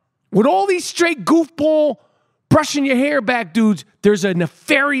with all these straight goofball, brushing your hair back dudes, there's a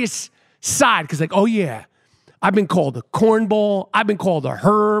nefarious side. Because like, oh yeah, I've been called a cornball. I've been called a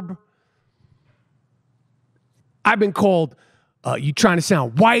herb. I've been called, you trying to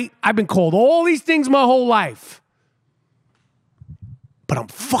sound white. I've been called all these things my whole life. But I'm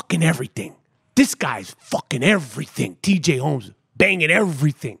fucking everything. This guy's fucking everything. TJ Holmes banging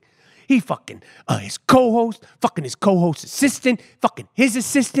everything. He fucking his co-host, fucking his co-host's assistant, fucking his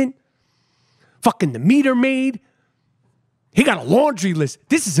assistant, fucking the meter maid. He got a laundry list.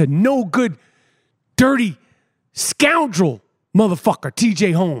 This is a no good, dirty scoundrel motherfucker,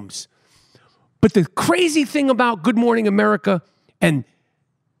 TJ Holmes. But the crazy thing about Good Morning America and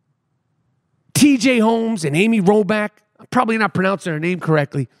TJ Holmes and Amy Robach, I'm probably not pronouncing her name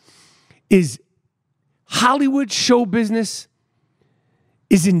correctly, is Hollywood show business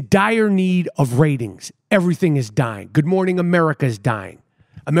is in dire need of ratings. Everything is dying. Good Morning America is dying.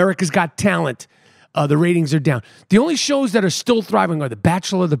 America's Got Talent. The ratings are down. The only shows that are still thriving are The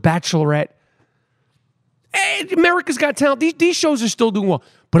Bachelor, The Bachelorette. And America's Got Talent. These shows are still doing well.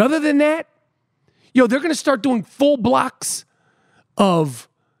 But other than that, they're going to start doing full blocks of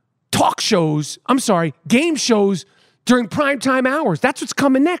game shows during primetime hours. That's what's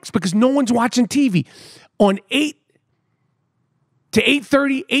coming next because no one's watching TV. On 8 to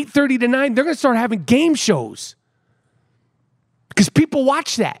 8:30, 8:30 to 9, they're going to start having game shows because people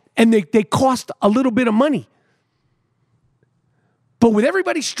watch that and they cost a little bit of money. But with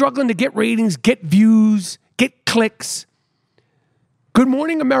everybody struggling to get ratings, get views, get clicks, Good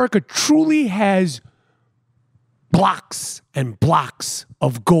Morning America truly has blocks and blocks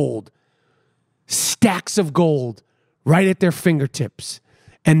of gold, stacks of gold right at their fingertips.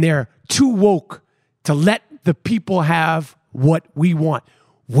 And they're too woke to let the people have what we want.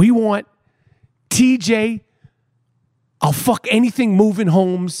 We want TJ, I'll fuck anything moving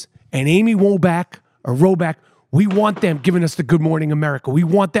Holmes, and Amy Robach. We want them giving us the Good Morning America. We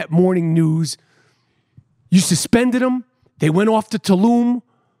want that morning news. You suspended them. They went off to Tulum.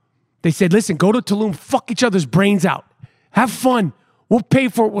 They said, listen, go to Tulum, fuck each other's brains out. Have fun. We'll pay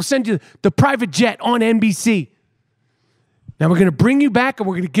for it. We'll send you the private jet on NBC. Now we're going to bring you back and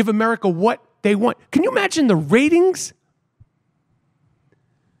we're going to give America what they want. Can you imagine the ratings?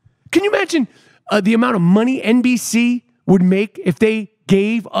 Can you imagine the amount of money NBC would make if they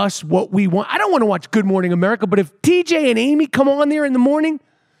gave us what we want? I don't want to watch Good Morning America, but if TJ and Amy come on there in the morning,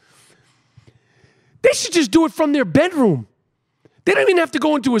 They should just do it from their bedroom. They don't even have to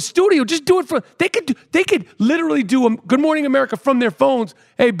go into a studio. Just do it from. They could literally do a Good Morning America from their phones.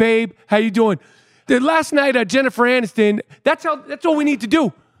 Hey, babe, how you doing? The last night, Jennifer Aniston. That's all we need to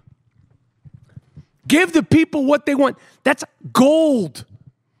do. Give the people what they want. That's gold.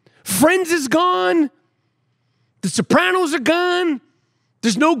 Friends is gone. The Sopranos are gone.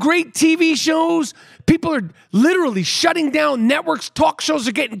 There's no great TV shows. People are literally shutting down networks. Talk shows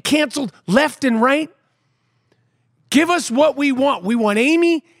are getting canceled left and right. Give us what we want. We want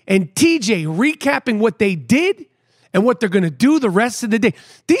Amy and TJ recapping what they did and what they're going to do the rest of the day.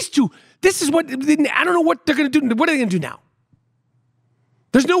 These two, this is what, I don't know what they're going to do. What are they going to do now?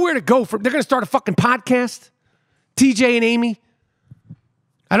 There's nowhere to go. They're going to start a fucking podcast, TJ and Amy.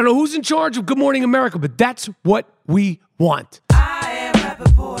 I don't know who's in charge of Good Morning America, but that's what we want. I Am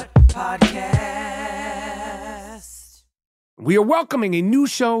Rappaport Podcast. We are welcoming a new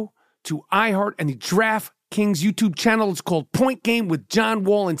show to iHeart and the DraftKings YouTube channel. It's called Point Game with John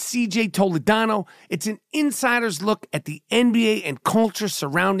Wall and CJ Toledano. It's an insider's look at the NBA and culture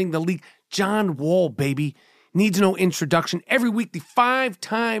surrounding the league. John Wall, baby, needs no introduction. Every week, the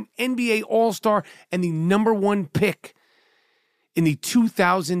 5-time NBA All-Star and the #1 pick in the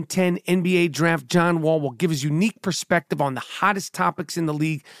 2010 NBA Draft, John Wall will give his unique perspective on the hottest topics in the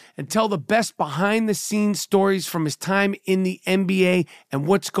league and tell the best behind-the-scenes stories from his time in the NBA and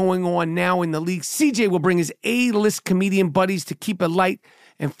what's going on now in the league. CJ will bring his A-list comedian buddies to keep it light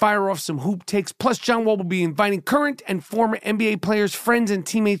and fire off some hoop takes. Plus, John Wall will be inviting current and former NBA players, friends, and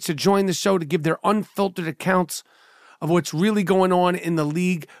teammates to join the show to give their unfiltered accounts of what's really going on in the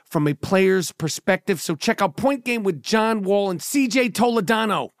league from a player's perspective. So check out Point Game with John Wall and CJ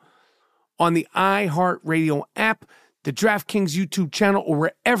Toledano on the iHeartRadio app, the DraftKings YouTube channel, or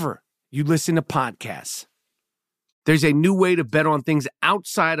wherever you listen to podcasts. There's a new way to bet on things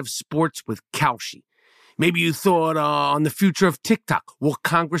outside of sports with Kalshi. Maybe you thought on the future of TikTok. Will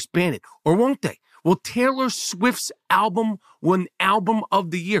Congress ban it? Or won't they? Will Taylor Swift's album win Album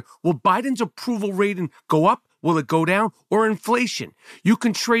of the Year? Will Biden's approval rating go up? Will it go down? Or inflation? You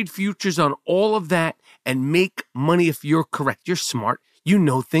can trade futures on all of that and make money if you're correct. You're smart. You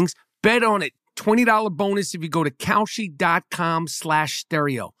know things. Bet on it. $20 bonus if you go to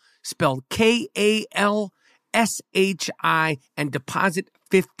Kalshi.com/stereo. Spelled Kalshi and deposit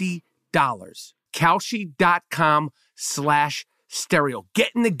 $50. Kalshi.com/stereo. Get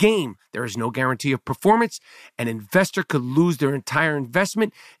in the game. There is no guarantee of performance. An investor could lose their entire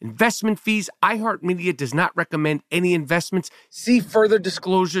investment. Investment fees. iHeartMedia does not recommend any investments. See further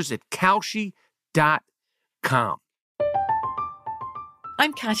disclosures at Kalshi.com.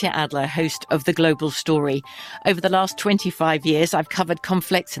 I'm Katya Adler, host of The Global Story. Over the last 25 years, I've covered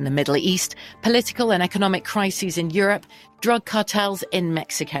conflicts in the Middle East, political and economic crises in Europe, drug cartels in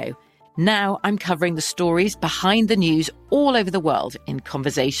Mexico. Now I'm covering the stories behind the news all over the world in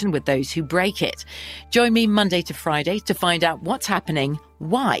conversation with those who break it. Join me Monday to Friday to find out what's happening,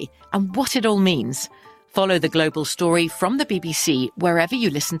 why, and what it all means. Follow The Global Story from the BBC wherever you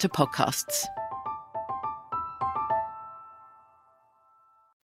listen to podcasts.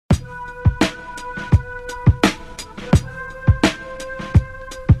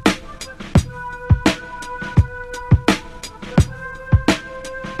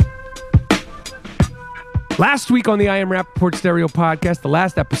 Last week on the I Am Rappaport Stereo podcast, the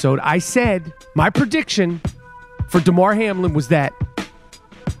last episode, I said my prediction for Damar Hamlin was that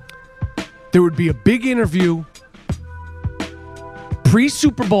there would be a big interview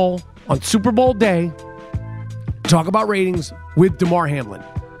pre-Super Bowl on Super Bowl day, talk about ratings with Damar Hamlin.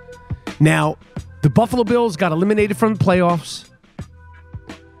 Now, the Buffalo Bills got eliminated from the playoffs.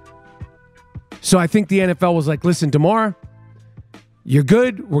 So I think the NFL was like, listen, Damar, you're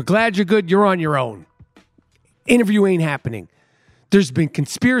good. We're glad you're good. You're on your own. Interview ain't happening. There's been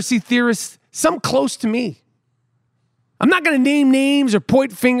conspiracy theorists, some close to me. I'm not going to name names or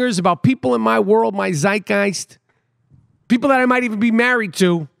point fingers about people in my world, my zeitgeist, people that I might even be married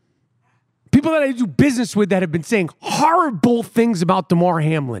to, people that I do business with that have been saying horrible things about Damar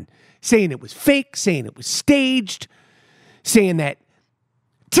Hamlin, saying it was fake, saying it was staged, saying that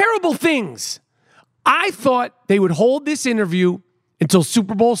terrible things. I thought they would hold this interview until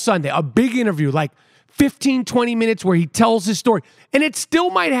Super Bowl Sunday, a big interview, like 15, 20 minutes where he tells his story. And it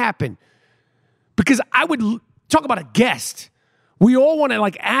still might happen because I would talk about a guest. We all want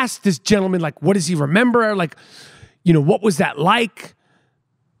to ask this gentleman, what does he remember? What was that like?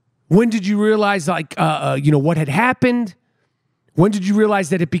 When did you realize, what had happened? When did you realize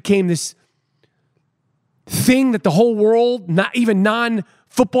that it became this thing that the whole world, not even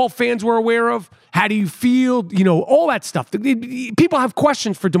non-football fans were aware of? How do you feel? All that stuff. People have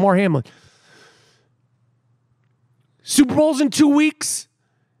questions for Damar Hamlin. Super Bowl's in 2 weeks.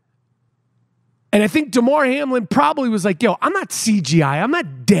 And I think Damar Hamlin probably was like, yo, I'm not CGI. I'm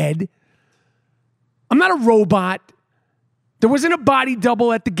not dead. I'm not a robot. There wasn't a body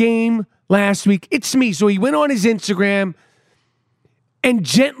double at the game last week. It's me. So he went on his Instagram and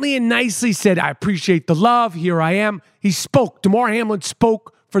gently and nicely said, I appreciate the love. Here I am. He spoke. Damar Hamlin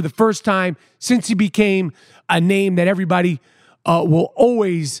spoke for the first time since he became a name that everybody will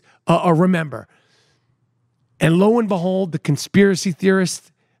always remember. And lo and behold, the conspiracy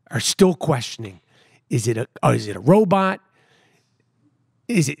theorists are still questioning. Is it a robot?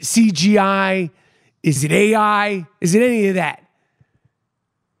 Is it CGI? Is it AI? Is it any of that?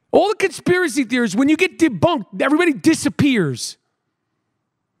 All the conspiracy theories, when you get debunked, everybody disappears.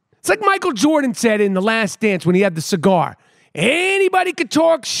 It's like Michael Jordan said in The Last Dance when he had the cigar. Anybody could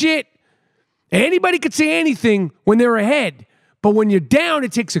talk shit. Anybody could say anything when they're ahead. But when you're down,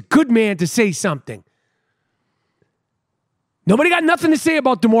 it takes a good man to say something. Nobody got nothing to say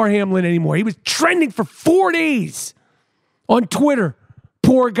about Damar Hamlin anymore. He was trending for 4 days on Twitter.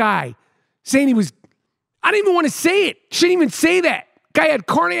 Poor guy. Saying he was, I don't even want to say it. Shouldn't even say that. Guy had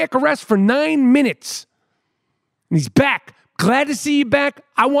cardiac arrest for 9 minutes. And he's back. Glad to see you back.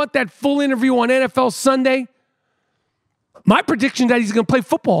 I want that full interview on NFL Sunday. My prediction is that he's going to play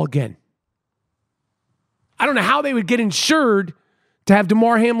football again. I don't know how they would get insured to have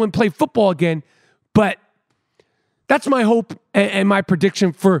Damar Hamlin play football again, but that's my hope and my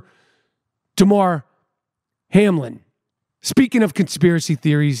prediction for Damar Hamlin. Speaking of conspiracy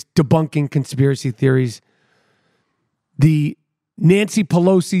theories, debunking conspiracy theories, the Nancy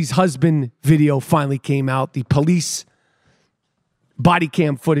Pelosi's husband video finally came out. The police body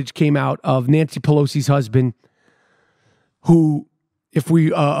cam footage came out of Nancy Pelosi's husband, who, if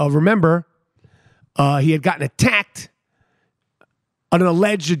we remember, he had gotten attacked. An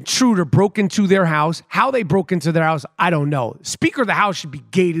alleged intruder broke into their house. How they broke into their house, I don't know. Speaker of the House should be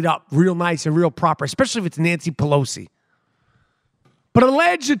gated up real nice and real proper, especially if it's Nancy Pelosi. But an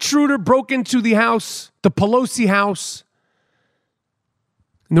alleged intruder broke into the house, the Pelosi house.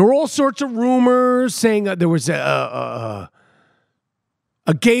 And there were all sorts of rumors saying there was a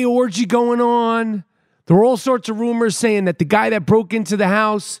gay orgy going on. There were all sorts of rumors saying that the guy that broke into the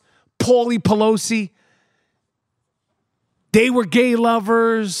house, Paulie Pelosi, they were gay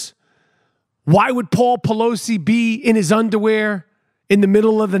lovers. Why would Paul Pelosi be in his underwear in the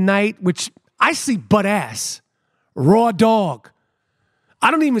middle of the night? Which I sleep butt ass. Raw dog.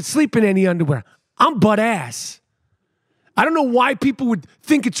 I don't even sleep in any underwear. I'm butt ass. I don't know why people would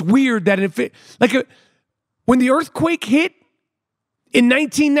think it's weird that if it, when the earthquake hit in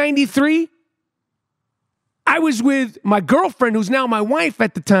 1993, I was with my girlfriend, who's now my wife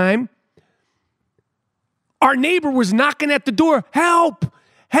at the time. Our neighbor was knocking at the door, help,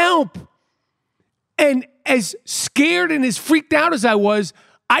 help. And as scared and as freaked out as I was,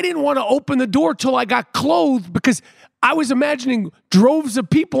 I didn't want to open the door till I got clothed because I was imagining droves of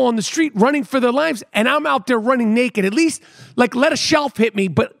people on the street running for their lives, and I'm out there running naked. At least, let a shelf hit me,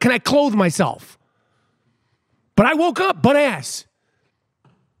 but can I clothe myself? But I woke up butt ass.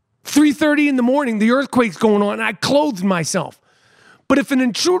 3:30 in the morning, the earthquake's going on, and I clothed myself. But if an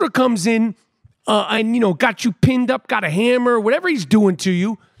intruder comes in and, got you pinned up, got a hammer, whatever he's doing to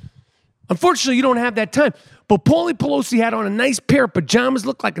you, unfortunately, you don't have that time. But Paulie Pelosi had on a nice pair of pajamas,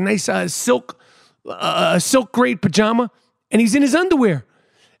 looked like a nice silk grade pajama, and he's in his underwear.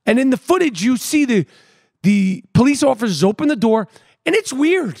 And in the footage, you see the police officers open the door, and it's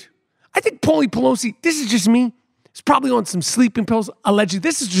weird. I think Paulie Pelosi, this is just me, he's probably on some sleeping pills, allegedly.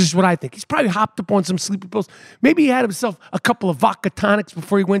 This is just what I think. He's probably hopped up on some sleeping pills. Maybe he had himself a couple of vodka tonics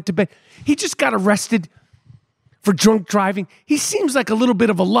before he went to bed. He just got arrested for drunk driving. He seems like a little bit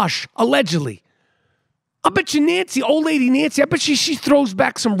of a lush, allegedly. I bet you Nancy, old lady Nancy, I bet she throws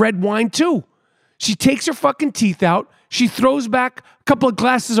back some red wine too. She takes her fucking teeth out. She throws back a couple of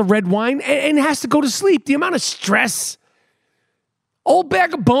glasses of red wine and has to go to sleep. The amount of stress. Old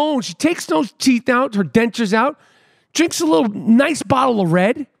bag of bones. She takes those teeth out, her dentures out, drinks a little nice bottle of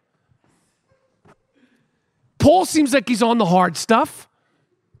red. Paul seems like he's on the hard stuff.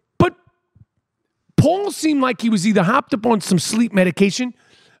 But Paul seemed like he was either hopped up on some sleep medication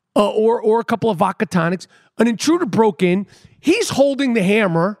or a couple of vodka tonics. An intruder broke in. He's holding the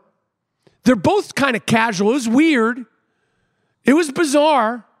hammer. They're both kind of casual. It was weird. It was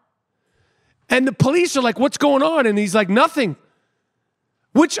bizarre. And the police are like, what's going on? And he's like, nothing.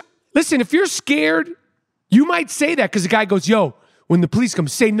 Which, listen, if you're scared, you might say that because the guy goes, yo, when the police come,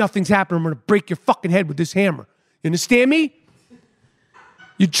 say nothing's happening. I'm going to break your fucking head with this hammer. You understand me?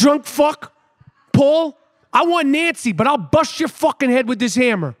 You drunk fuck? Paul, I want Nancy, but I'll bust your fucking head with this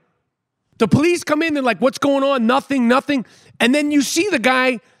hammer. The police come in, they're like, what's going on? Nothing. And then you see the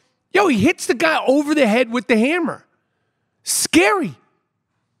guy, he hits the guy over the head with the hammer. Scary.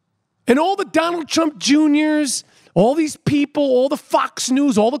 And all the Donald Trump Jr.'s, all these people, all the Fox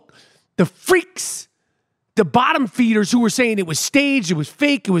News, all the freaks, the bottom feeders who were saying it was staged, it was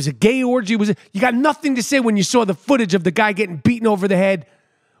fake, it was a gay orgy, you got nothing to say when you saw the footage of the guy getting beaten over the head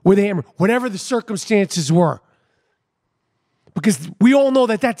with a hammer, whatever the circumstances were. Because we all know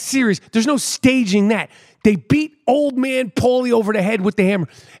that that's serious. There's no staging that. They beat old man Paulie over the head with the hammer.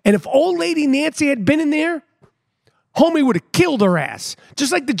 And if old lady Nancy had been in there, homie would have killed her ass.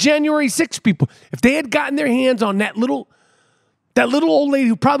 Just like the January 6th people. If they had gotten their hands on that little old lady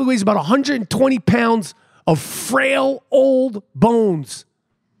who probably weighs about 120 pounds of frail old bones.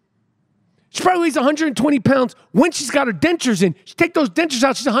 She probably weighs 120 pounds when she's got her dentures in. She take those dentures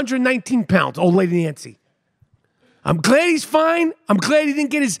out, she's 119 pounds, old lady Nancy. I'm glad he's fine. I'm glad he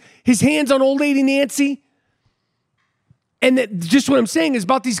didn't get his hands on old lady Nancy. And that, just what I'm saying is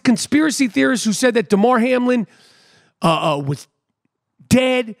about these conspiracy theorists who said that Damar Hamlin was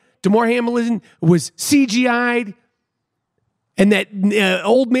dead, Damar Hamlin was CGI'd, and that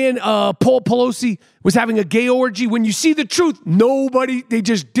old man Paul Pelosi was having a gay orgy. When you see the truth, they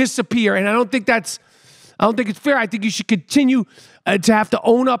just disappear. And I don't think it's fair. I think you should continue to have to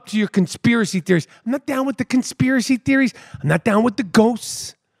own up to your conspiracy theories. I'm not down with the conspiracy theories. I'm not down with the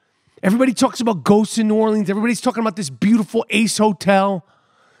ghosts. Everybody talks about ghosts in New Orleans. Everybody's talking about this beautiful Ace Hotel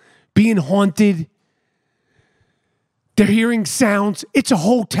being haunted. They're hearing sounds. It's a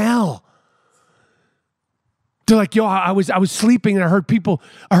hotel. They're like, I was sleeping and I heard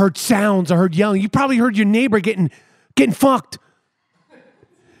sounds, I heard yelling. You probably heard your neighbor getting fucked.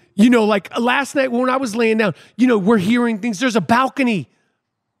 Like last night when I was laying down, we're hearing things. There's a balcony.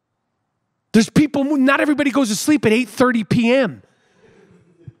 There's people, not everybody goes to sleep at 8:30 p.m.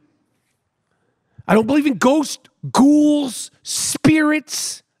 I don't believe in ghosts, ghouls,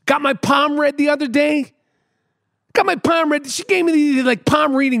 spirits. Got my palm read the other day. She gave me the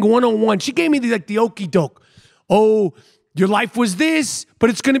palm reading 101. She gave me the okey doke. Oh, your life was this, but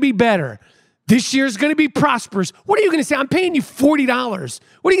it's going to be better. This year's going to be prosperous. What are you going to say? I'm paying you $40.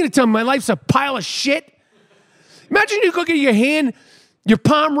 What are you going to tell me? My life's a pile of shit? Imagine you go get your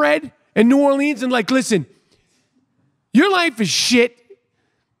palm read in New Orleans and listen, your life is shit.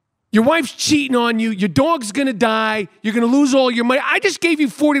 Your wife's cheating on you. Your dog's going to die. You're going to lose all your money. I just gave you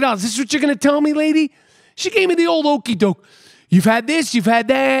 $40. This is what you're going to tell me, lady? She gave me the old okey doke. You've had this, you've had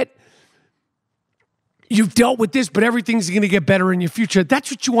that. You've dealt with this, but everything's going to get better in your future.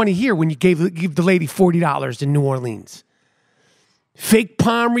 That's what you want to hear when you give the lady $40 in New Orleans. Fake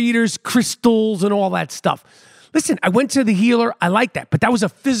palm readers, crystals, and all that stuff. Listen, I went to the healer. I like that, but that was a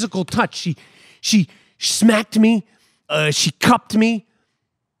physical touch. She smacked me. She cupped me,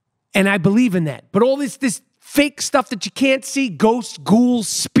 and I believe in that. But all this fake stuff that you can't see, ghosts, ghouls,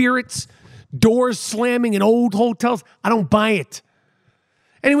 spirits, doors slamming in old hotels, I don't buy it.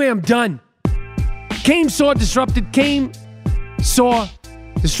 Anyway, I'm done. Came, saw, disrupted. I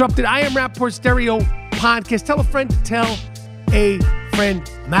Am Rappaport Stereo podcast. Tell a friend to tell a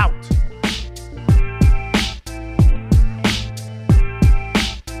friend. I'm out.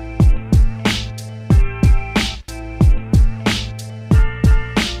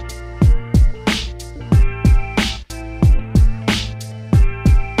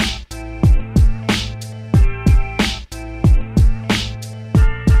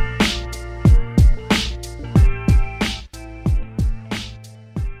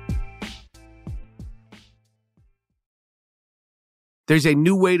 There's a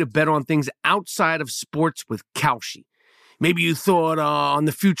new way to bet on things outside of sports with Kalshi. Maybe you thought on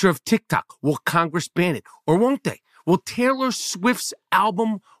the future of TikTok. Will Congress ban it? Or won't they? Will Taylor Swift's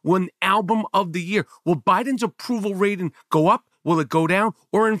album win Album of the Year? Will Biden's approval rating go up? Will it go down?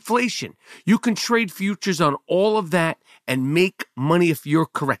 Or inflation? You can trade futures on all of that and make money if you're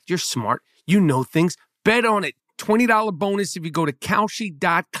correct. You're smart. You know things. Bet on it. $20 bonus if you go to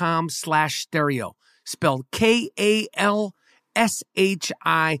Kalshi.com/stereo. Spelled Kalshi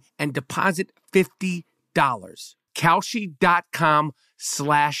and deposit $50.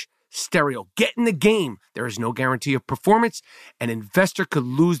 Kalshi.com/stereo. Get in the game. There is no guarantee of performance. An investor could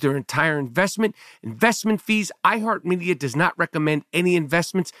lose their entire investment. Investment fees. iHeartMedia does not recommend any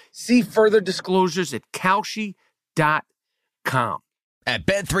investments. See further disclosures at Kalshi.com. At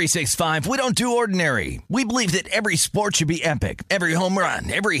Bet365, we don't do ordinary. We believe that every sport should be epic. Every home run,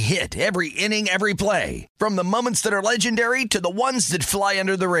 every hit, every inning, every play. From the moments that are legendary to the ones that fly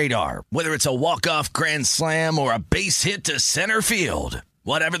under the radar. Whether it's a walk-off grand slam or a base hit to center field.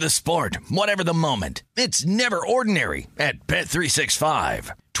 Whatever the sport, whatever the moment, it's never ordinary at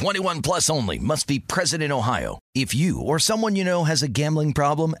Bet365. 21 plus only. Must be present in Ohio. If you or someone you know has a gambling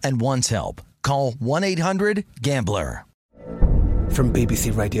problem and wants help, call 1-800-GAMBLER. From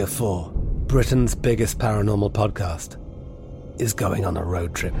BBC Radio 4, Britain's biggest paranormal podcast is going on a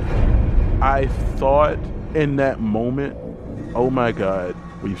road trip. I thought in that moment, oh my God,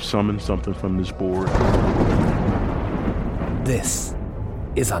 we've summoned something from this board. This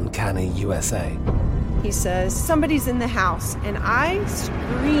is Uncanny USA. He says, somebody's in the house, and I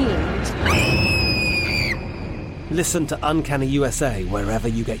screamed. Listen to Uncanny USA wherever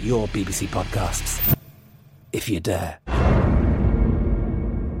you get your BBC podcasts, if you dare.